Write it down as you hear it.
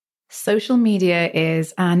Social media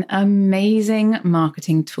is an amazing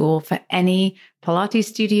marketing tool for any Pilates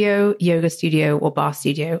studio, yoga studio, or bar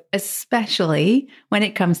studio, especially when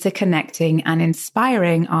it comes to connecting and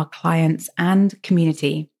inspiring our clients and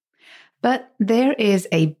community. But there is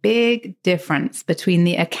a big difference between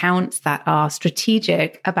the accounts that are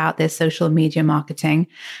strategic about their social media marketing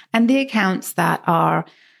and the accounts that are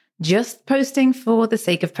just posting for the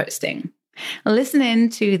sake of posting. Listen in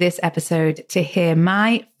to this episode to hear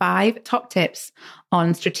my 5 top tips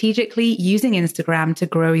on strategically using Instagram to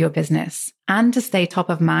grow your business and to stay top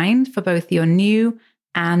of mind for both your new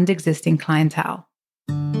and existing clientele.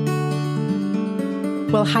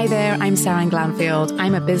 Well, hi there, I'm Sarah Glanfield.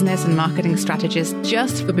 I'm a business and marketing strategist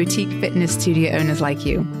just for boutique fitness studio owners like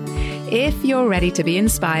you. If you're ready to be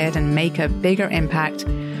inspired and make a bigger impact,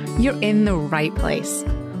 you're in the right place.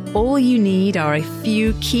 All you need are a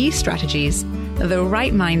few key strategies, the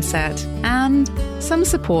right mindset, and some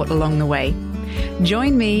support along the way.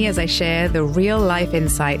 Join me as I share the real-life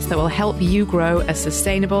insights that will help you grow a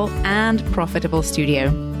sustainable and profitable studio.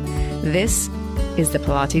 This is the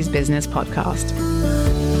Pilates Business Podcast.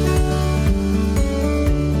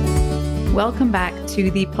 Welcome back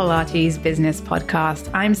to the Pilates Business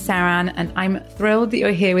Podcast. I'm Saran, and I'm thrilled that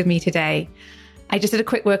you're here with me today. I just did a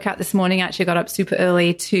quick workout this morning. Actually got up super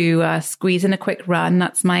early to squeeze in a quick run.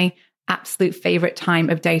 That's my absolute favorite time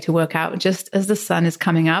of day to work out, just as the sun is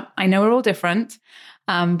coming up. I know we're all different,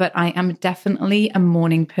 but I am definitely a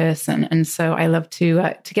morning person. And so I love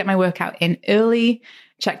to get my workout in early,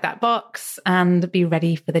 check that box, and be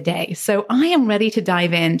ready for the day. So I am ready to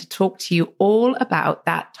dive in to talk to you all about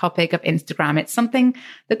that topic of Instagram. It's something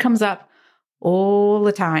that comes up all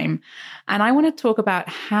the time. And I want to talk about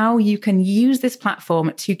how you can use this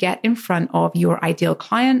platform to get in front of your ideal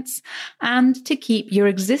clients and to keep your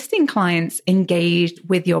existing clients engaged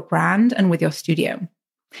with your brand and with your studio.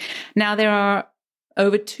 Now, there are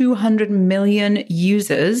over 200 million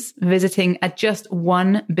users visiting at just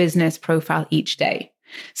one business profile each day.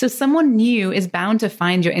 So someone new is bound to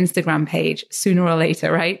find your Instagram page sooner or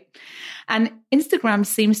later, right? And Instagram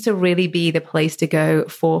seems to really be the place to go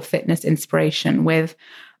for fitness inspiration, with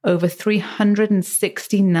over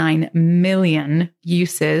 369 million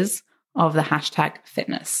uses of the hashtag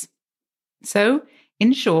fitness. So,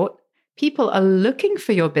 in short, people are looking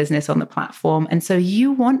for your business on the platform. And so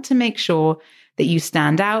you want to make sure that you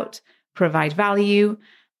stand out, provide value,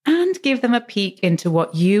 and give them a peek into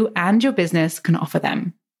what you and your business can offer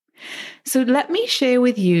them. So let me share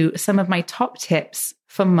with you some of my top tips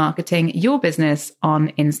for marketing your business on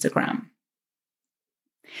Instagram.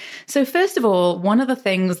 So first of all, one of the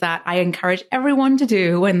things that I encourage everyone to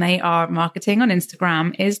do when they are marketing on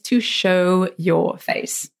Instagram is to show your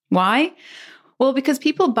face. Why? Well, because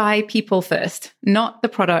people buy people first, not the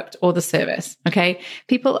product or the service, okay?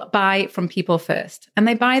 People buy from people first, and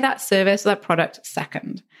they buy that service or that product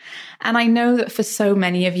second. And I know that for so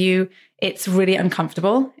many of you, it's really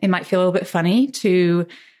uncomfortable. It might feel a little bit funny to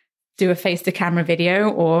do a face-to-camera video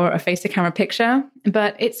or a face-to-camera picture,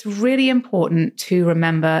 but it's really important to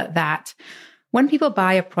remember that when people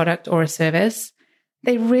buy a product or a service,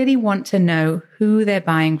 they really want to know who they're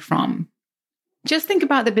buying from. Just think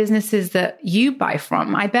about the businesses that you buy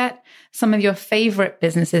from. I bet some of your favorite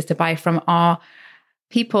businesses to buy from are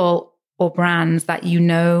people or brands that you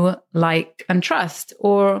know, like, and trust,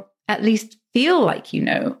 or at least feel like you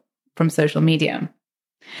know from social media.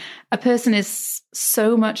 A person is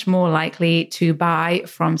so much more likely to buy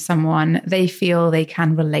from someone they feel they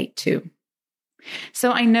can relate to.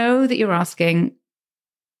 So I know that you're asking,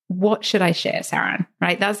 what should I share, Saran?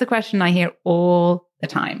 Right? That's the question I hear all the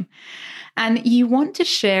time. And you want to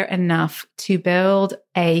share enough to build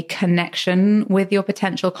a connection with your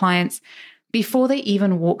potential clients before they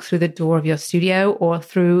even walk through the door of your studio or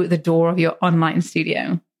through the door of your online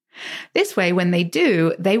studio. This way, when they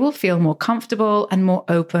do, they will feel more comfortable and more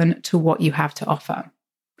open to what you have to offer.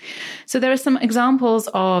 So there are some examples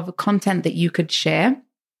of content that you could share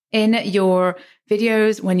in your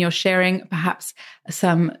videos when you're sharing perhaps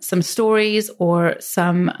some stories or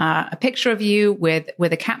a picture of you with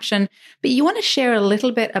a caption, but you want to share a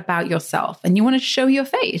little bit about yourself and you want to show your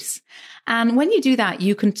face. And when you do that,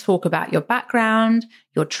 you can talk about your background,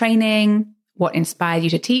 your training, what inspired you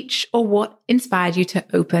to teach, or what inspired you to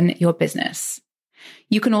open your business.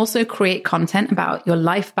 You can also create content about your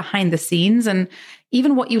life behind the scenes and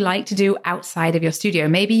even what you like to do outside of your studio.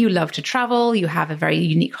 Maybe you love to travel, you have a very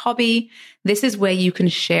unique hobby. This is where you can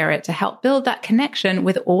share it to help build that connection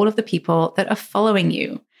with all of the people that are following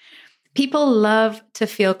you. People love to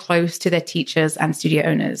feel close to their teachers and studio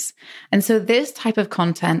owners. And so this type of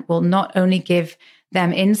content will not only give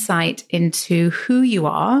them insight into who you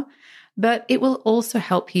are, but it will also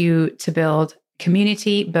help you to build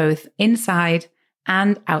community both inside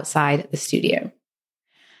and outside the studio.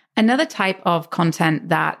 Another type of content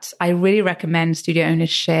that I really recommend studio owners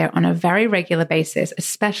share on a very regular basis,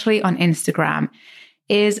 especially on Instagram,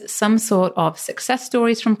 is some sort of success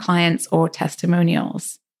stories from clients or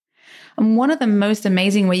testimonials. And one of the most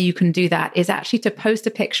amazing ways you can do that is actually to post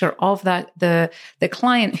a picture of the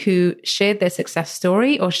client who shared their success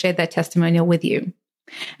story or shared their testimonial with you.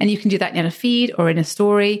 And you can do that in a feed or in a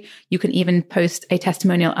story. You can even post a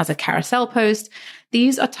testimonial as a carousel post.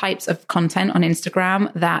 These are types of content on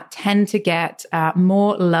Instagram that tend to get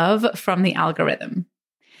more love from the algorithm.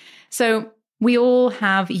 So we all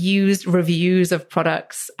have used reviews of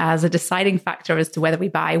products as a deciding factor as to whether we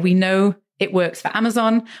buy. We know it works for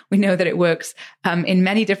Amazon. We know that it works in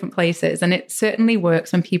many different places. And it certainly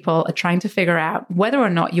works when people are trying to figure out whether or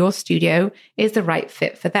not your studio is the right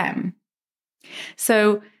fit for them.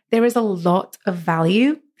 So there is a lot of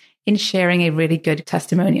value in sharing a really good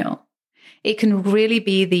testimonial. It can really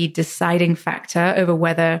be the deciding factor over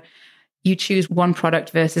whether you choose one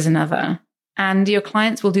product versus another. And your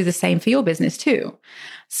clients will do the same for your business too.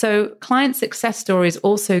 So client success stories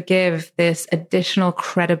also give this additional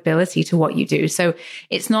credibility to what you do. So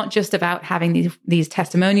it's not just about having these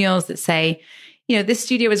testimonials that say, you know, this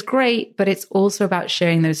studio is great, but it's also about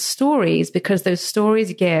sharing those stories because those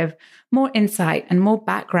stories give more insight and more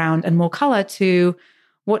background and more color to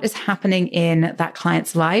what is happening in that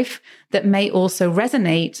client's life that may also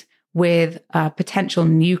resonate with potential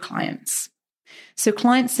new clients. So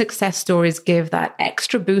client success stories give that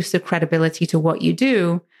extra boost of credibility to what you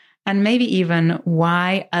do and maybe even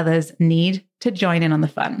why others need to join in on the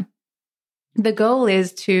fun. The goal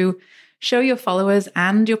is to show your followers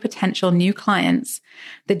and your potential new clients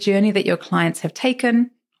the journey that your clients have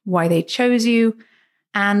taken, why they chose you,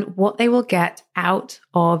 and what they will get out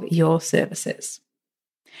of your services.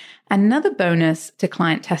 Another bonus to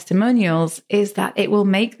client testimonials is that it will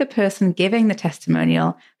make the person giving the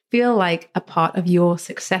testimonial feel like a part of your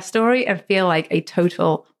success story and feel like a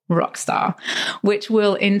total rock star, which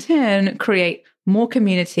will in turn create more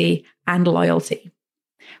community and loyalty.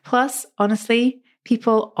 Plus, honestly,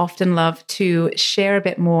 people often love to share a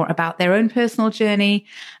bit more about their own personal journey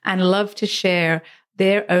and love to share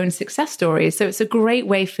their own success stories. So it's a great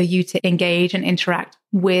way for you to engage and interact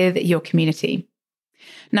with your community.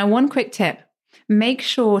 Now, one quick tip, make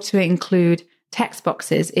sure to include text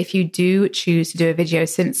boxes if you do choose to do a video,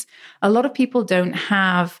 since a lot of people don't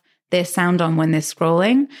have their sound on when they're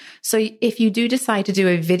scrolling. So if you do decide to do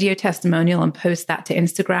a video testimonial and post that to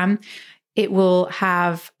Instagram, it will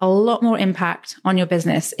have a lot more impact on your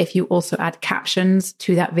business if you also add captions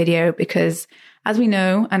to that video, because as we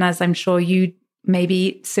know, and as I'm sure you may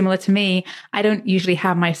be similar to me, I don't usually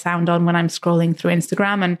have my sound on when I'm scrolling through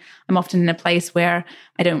Instagram, and I'm often in a place where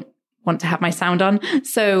I don't want to have my sound on.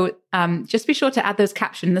 So just be sure to add those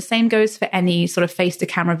captions. The same goes for any sort of face to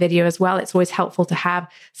camera video as well. It's always helpful to have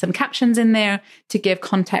some captions in there to give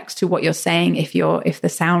context to what you're saying if the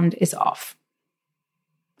sound is off.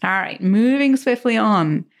 All right, moving swiftly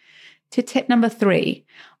on to tip number 3.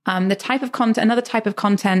 Another type of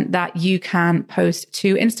content that you can post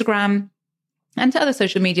to Instagram and to other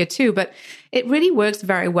social media too, but it really works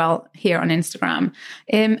very well here on Instagram.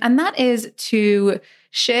 And that is to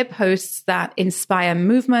share posts that inspire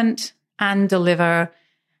movement and deliver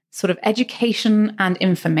sort of education and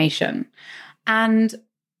information. And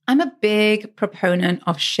I'm a big proponent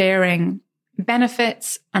of sharing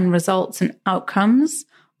benefits and results and outcomes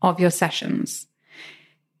of your sessions.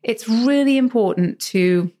 It's really important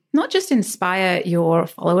to not just inspire your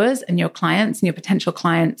followers and your clients and your potential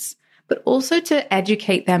clients, but also to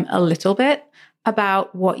educate them a little bit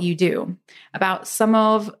about what you do, about some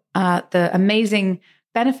of the amazing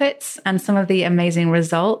benefits and some of the amazing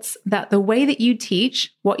results that the way that you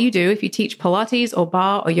teach what you do, if you teach Pilates or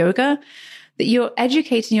barre or yoga, that you're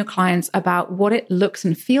educating your clients about what it looks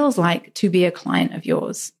and feels like to be a client of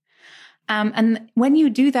yours. And when you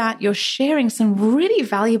do that, you're sharing some really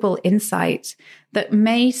valuable insight that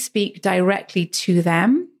may speak directly to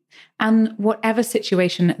them and whatever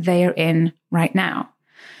situation they are in right now.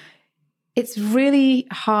 It's really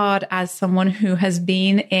hard as someone who has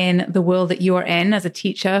been in the world that you are in as a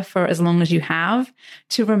teacher for as long as you have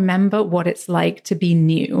to remember what it's like to be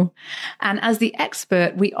new. And as the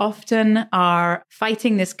expert, we often are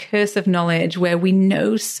fighting this curse of knowledge where we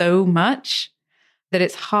know so much that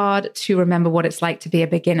it's hard to remember what it's like to be a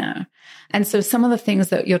beginner. And so some of the things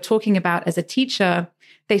that you're talking about as a teacher,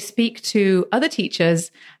 they speak to other teachers,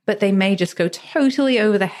 but they may just go totally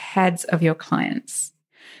over the heads of your clients.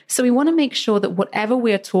 So we want to make sure that whatever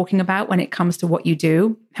we're talking about when it comes to what you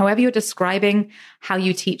do, however you're describing how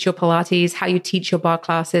you teach your Pilates, how you teach your bar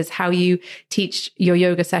classes, how you teach your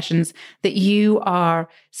yoga sessions, that you're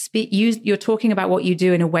talking about what you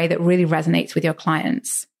do in a way that really resonates with your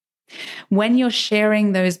clients. When you're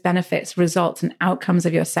sharing those benefits, results, and outcomes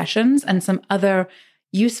of your sessions and some other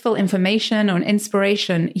useful information or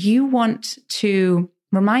inspiration, you want to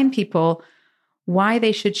remind people why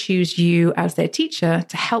they should choose you as their teacher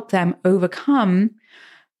to help them overcome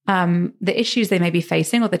the issues they may be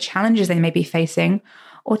facing or the challenges they may be facing,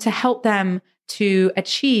 or to help them to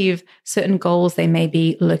achieve certain goals they may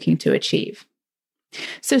be looking to achieve.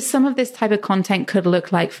 So some of this type of content could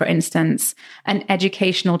look like, for instance, an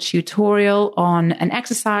educational tutorial on an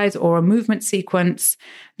exercise or a movement sequence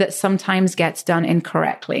that sometimes gets done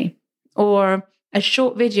incorrectly, or a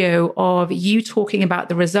short video of you talking about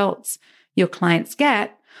the results your clients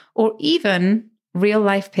get, or even real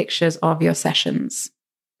life pictures of your sessions.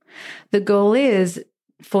 The goal is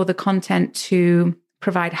for the content to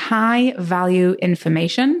provide high value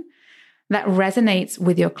information that resonates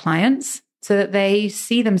with your clients, so that they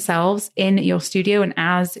see themselves in your studio and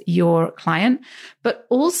as your client, but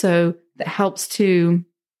also that helps to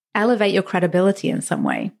elevate your credibility in some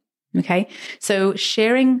way. Okay. So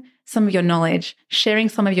sharing some of your knowledge, sharing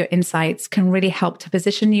some of your insights can really help to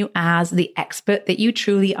position you as the expert that you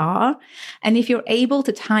truly are. And if you're able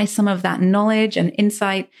to tie some of that knowledge and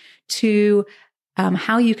insight to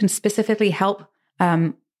how you can specifically help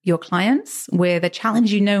your clients with a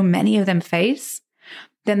challenge many of them face,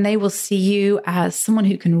 then they will see you as someone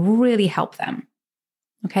who can really help them.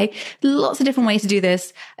 Okay. Lots of different ways to do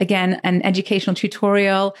this. Again, an educational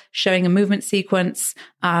tutorial showing a movement sequence,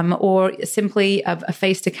 or simply a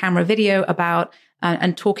face-to-camera video about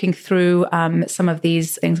and talking through some of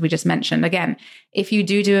these things we just mentioned. Again, if you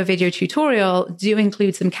do a video tutorial, do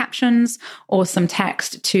include some captions or some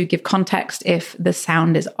text to give context if the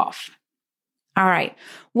sound is off. All right.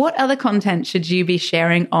 What other content should you be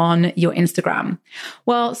sharing on your Instagram?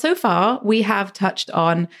 Well, so far we have touched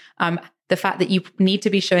on the fact that you need to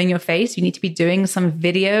be showing your face. You need to be doing some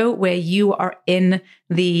video where you are in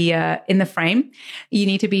the frame. You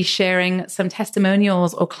need to be sharing some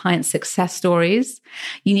testimonials or client success stories.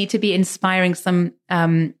 You need to be inspiring some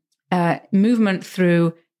movement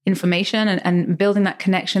through information and building that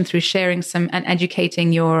connection through sharing some and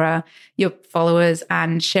educating your followers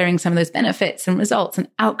and sharing some of those benefits and results and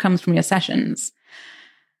outcomes from your sessions.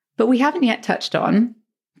 But we haven't yet touched on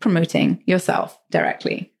promoting yourself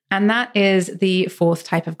directly. And that is the fourth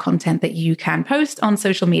type of content that you can post on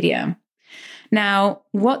social media. Now,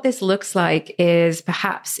 what this looks like is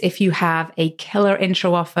perhaps if you have a killer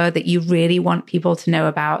intro offer that you really want people to know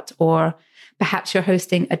about, or perhaps you're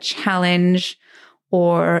hosting a challenge,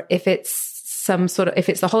 or if it's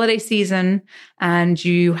the holiday season and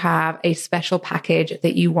you have a special package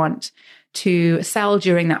that you want to sell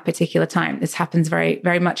during that particular time. This happens very,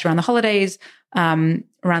 very much around the holidays, around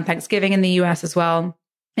Thanksgiving in the US as well.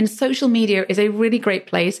 And social media is a really great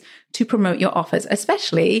place to promote your offers,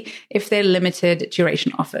 especially if they're limited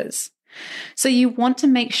duration offers. So you want to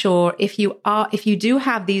make sure if you do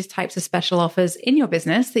have these types of special offers in your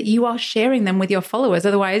business, that you are sharing them with your followers.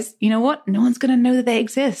 Otherwise, you know what? No one's going to know that they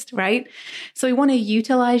exist, right? So you want to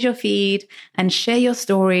utilize your feed and share your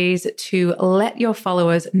stories to let your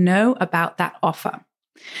followers know about that offer.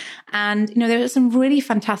 And, there are some really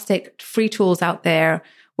fantastic free tools out there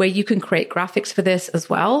where you can create graphics for this as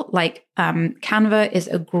well. Like Canva is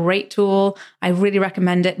a great tool. I really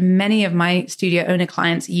recommend it. Many of my studio owner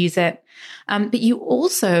clients use it. But you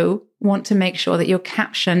also want to make sure that your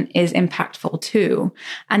caption is impactful too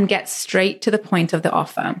and gets straight to the point of the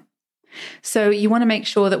offer. So you want to make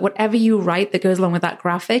sure that whatever you write that goes along with that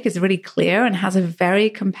graphic is really clear and has a very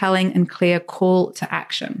compelling and clear call to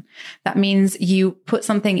action. That means you put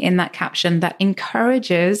something in that caption that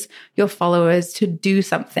encourages your followers to do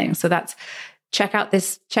something. So that's check out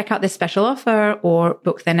this special offer or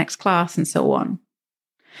book their next class and so on.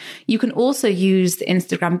 You can also use the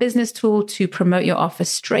Instagram business tool to promote your offer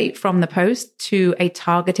straight from the post to a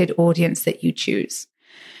targeted audience that you choose.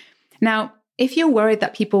 Now, if you're worried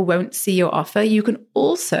that people won't see your offer, you can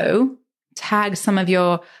also tag some of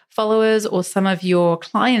your followers or some of your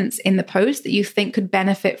clients in the post that you think could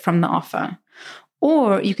benefit from the offer.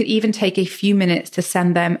 Or you could even take a few minutes to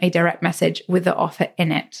send them a direct message with the offer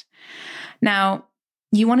in it. Now,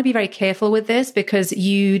 you want to be very careful with this because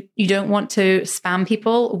you don't want to spam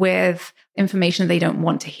people with information they don't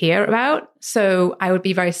want to hear about. So I would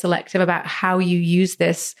be very selective about how you use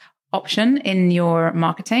this option in your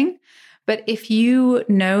marketing. But if you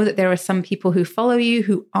know that there are some people who follow you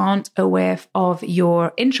who aren't aware of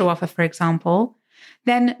your intro offer, for example,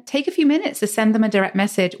 then take a few minutes to send them a direct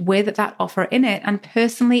message with that offer in it and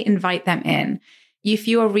personally invite them in. If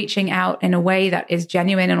you are reaching out in a way that is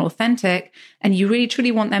genuine and authentic, and you really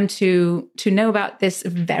truly want them to know about this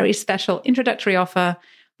very special introductory offer,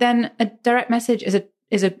 then a direct message is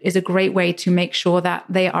a great way to make sure that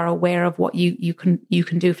they are aware of what you can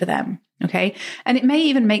do for them. Okay. And it may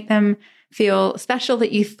even make them feel special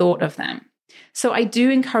that you thought of them. So I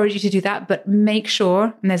do encourage you to do that, but make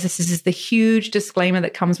sure, and this is the huge disclaimer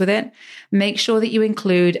that comes with it, make sure that you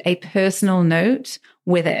include a personal note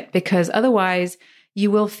with it, because otherwise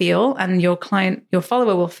you will feel, and your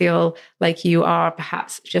follower will feel like you are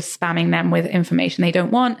perhaps just spamming them with information they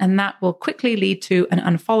don't want. And that will quickly lead to an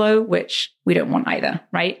unfollow, which we don't want either,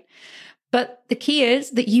 right? But the key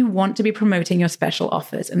is that you want to be promoting your special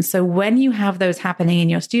offers. And so when you have those happening in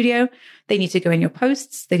your studio, they need to go in your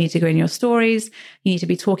posts, they need to go in your stories. You need to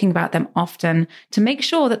be talking about them often to make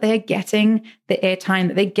sure that they are getting the airtime,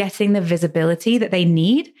 that they're getting the visibility that they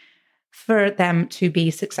need for them to be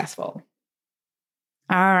successful.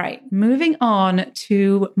 All right, moving on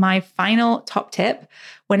to my final top tip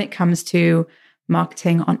when it comes to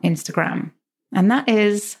marketing on Instagram, and that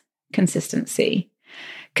is consistency.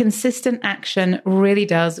 Consistent action really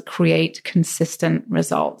does create consistent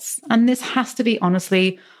results. And this has to be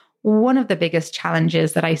honestly one of the biggest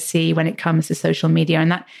challenges that I see when it comes to social media. And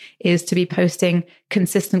that is to be posting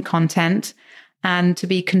consistent content and to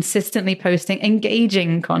be consistently posting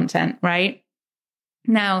engaging content, right?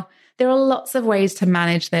 Now, there are lots of ways to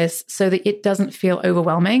manage this so that it doesn't feel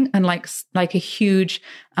overwhelming and like a huge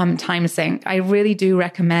time sink. I really do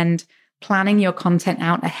recommend planning your content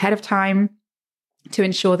out ahead of time to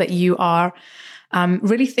ensure that you are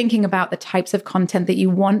really thinking about the types of content that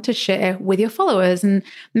you want to share with your followers and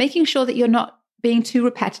making sure that you're not being too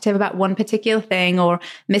repetitive about one particular thing or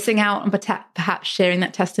missing out on perhaps sharing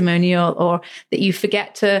that testimonial, or that you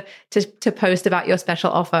forget to post about your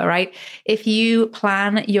special offer, right? If you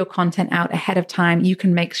plan your content out ahead of time, you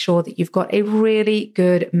can make sure that you've got a really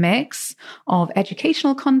good mix of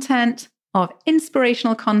educational content, of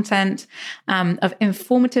inspirational content, of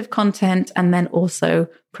informative content, and then also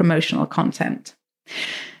promotional content.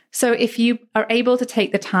 So if you are able to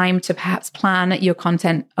take the time to perhaps plan your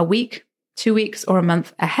content a week, 2 weeks, or a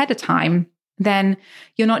month ahead of time, then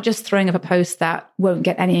you're not just throwing up a post that won't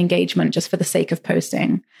get any engagement just for the sake of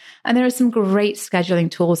posting. And there are some great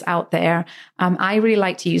scheduling tools out there. I really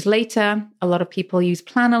like to use Later. A lot of people use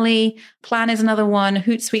Planoly. Plan is another one.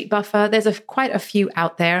 Hootsuite Buffer. There's quite a few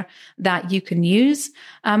out there that you can use.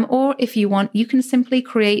 Or if you want, you can simply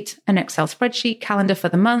create an Excel spreadsheet calendar for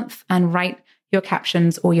the month and write your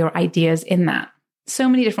captions or your ideas in that. So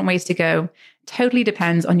many different ways to go. Totally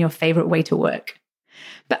depends on your favorite way to work.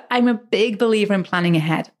 But I'm a big believer in planning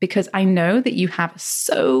ahead because I know that you have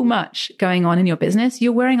so much going on in your business.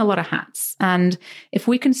 You're wearing a lot of hats. And if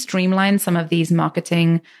we can streamline some of these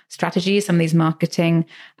marketing strategies, some of these marketing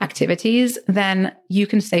activities, then you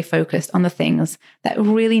can stay focused on the things that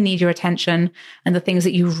really need your attention and the things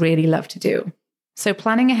that you really love to do. So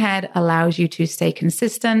planning ahead allows you to stay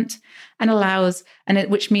consistent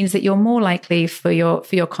which means that you're more likely for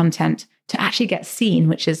your content to actually get seen,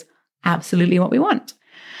 which is absolutely what we want.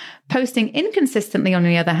 Posting inconsistently, on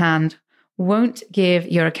the other hand, won't give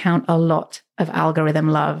your account a lot of algorithm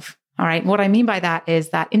love. All right. What I mean by that is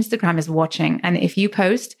that Instagram is watching. And if you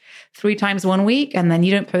post 3 times 1 week and then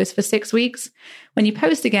you don't post for 6 weeks, when you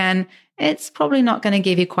post again, it's probably not going to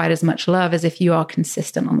give you quite as much love as if you are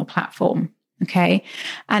consistent on the platform. Okay.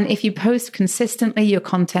 And if you post consistently, your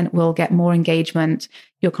content will get more engagement.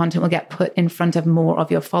 Your content will get put in front of more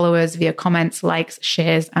of your followers via comments, likes,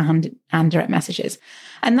 shares, and direct messages.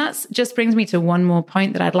 And that just brings me to one more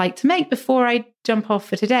point that I'd like to make before I jump off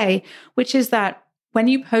for today, which is that when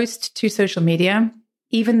you post to social media,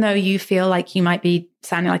 even though you feel like you might be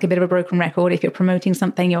sounding like a bit of a broken record, if you're promoting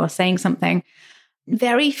something or saying something,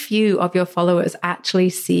 very few of your followers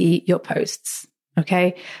actually see your posts.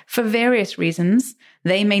 Okay. For various reasons,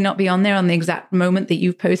 they may not be on there on the exact moment that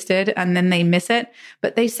you've posted and then they miss it.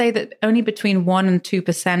 But they say that only between 1% and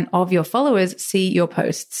 2% of your followers see your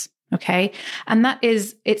posts. Okay. And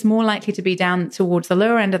it's more likely to be down towards the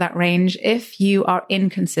lower end of that range if you are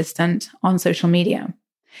inconsistent on social media.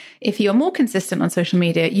 If you're more consistent on social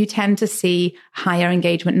media, you tend to see higher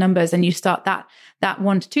engagement numbers and you start that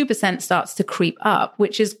 1% to 2% starts to creep up,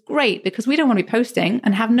 which is great because we don't want to be posting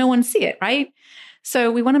and have no one see it, right?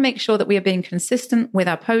 So we want to make sure that we are being consistent with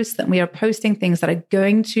our posts, that we are posting things that are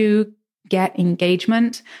going to get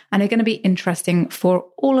engagement and are going to be interesting for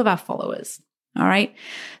all of our followers. All right.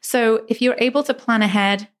 So if you're able to plan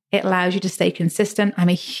ahead, it allows you to stay consistent. I'm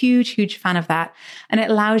a huge, huge fan of that. And it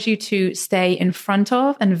allows you to stay in front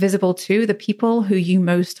of and visible to the people who you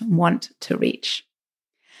most want to reach.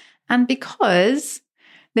 And because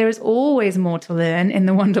there is always more to learn in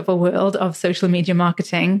the wonderful world of social media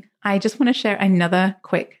marketing, I just want to share another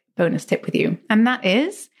quick bonus tip with you. And that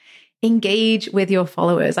is engage with your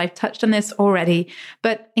followers. I've touched on this already,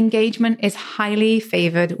 but engagement is highly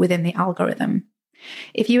favored within the algorithm.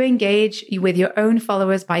 If you engage with your own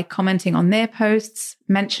followers by commenting on their posts,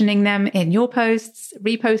 mentioning them in your posts,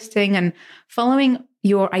 reposting and following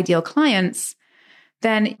your ideal clients,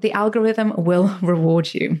 then the algorithm will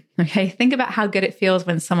reward you. Okay. Think about how good it feels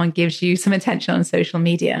when someone gives you some attention on social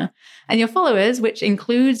media. And your followers, which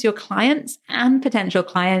includes your clients and potential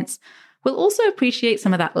clients, will also appreciate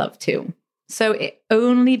some of that love too. So it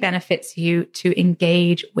only benefits you to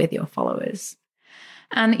engage with your followers.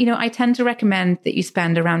 And, I tend to recommend that you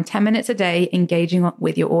spend around 10 minutes a day engaging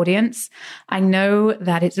with your audience. I know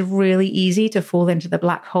that it's really easy to fall into the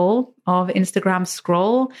black hole of Instagram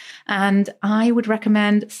scroll. And I would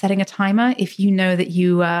recommend setting a timer if you know that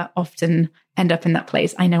you often end up in that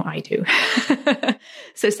place. I know I do.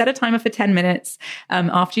 So set a timer for 10 minutes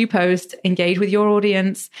after you post, engage with your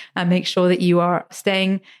audience, and make sure that you are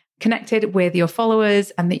staying connected with your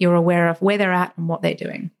followers and that you're aware of where they're at and what they're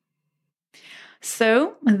doing.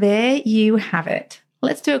 So there you have it.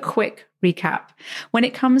 Let's do a quick recap. When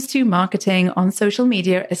it comes to marketing on social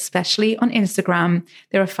media, especially on Instagram,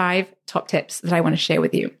 there are 5 top tips that I want to share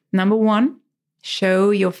with you. Number 1, show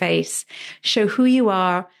your face, show who you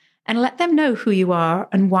are, and let them know who you are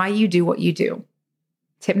and why you do what you do.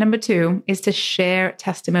 Tip number 2 is to share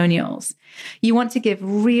testimonials. You want to give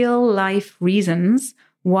real life reasons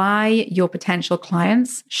why your potential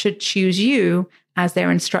clients should choose you as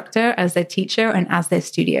their instructor, as their teacher, and as their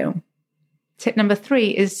studio. Tip number 3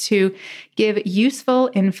 is to give useful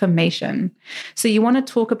information. So you want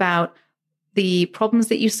to talk about the problems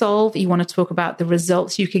that you solve. You want to talk about the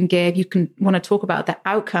results you can give. Want to talk about the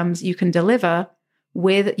outcomes you can deliver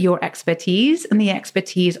with your expertise and the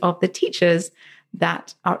expertise of the teachers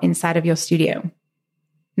that are inside of your studio.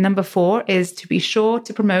 Number 4 is to be sure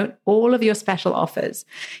to promote all of your special offers.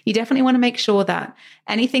 You definitely want to make sure that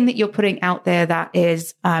anything that you're putting out there that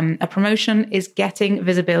is a promotion is getting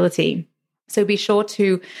visibility. So be sure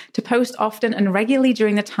to post often and regularly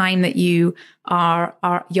during the time that you're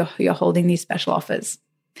holding these special offers.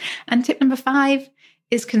 And tip number 5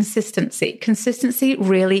 is consistency. Consistency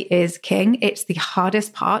really is king. It's the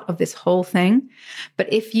hardest part of this whole thing.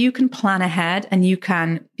 But if you can plan ahead and you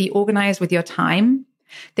can be organized with your time,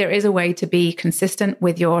 there is a way to be consistent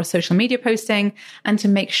with your social media posting and to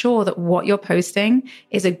make sure that what you're posting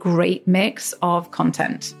is a great mix of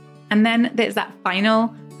content. And then there's that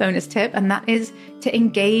final bonus tip, and that is to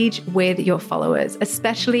engage with your followers,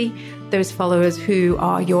 especially those followers who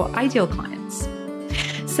are your ideal clients.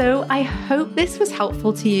 So I hope this was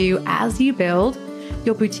helpful to you as you build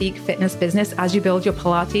your boutique fitness business, as you build your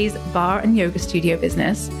Pilates, bar, and yoga studio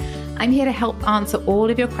business. I'm here to help answer all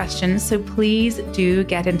of your questions, so please do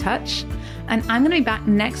get in touch. And I'm going to be back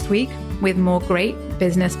next week with more great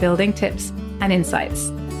business building tips and insights.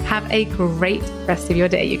 Have a great rest of your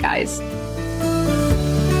day, you guys.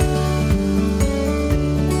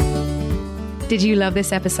 Did you love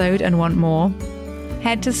this episode and want more?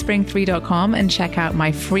 Head to spring3.com and check out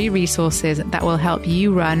my free resources that will help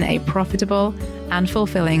you run a profitable and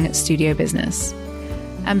fulfilling studio business.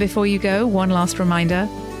 And before you go, one last reminder.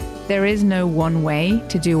 There is no one way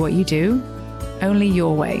to do what you do, only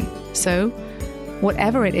your way. So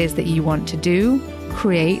whatever it is that you want to do,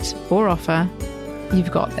 create, or offer,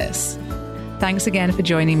 you've got this. Thanks again for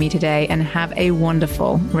joining me today and have a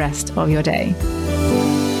wonderful rest of your day.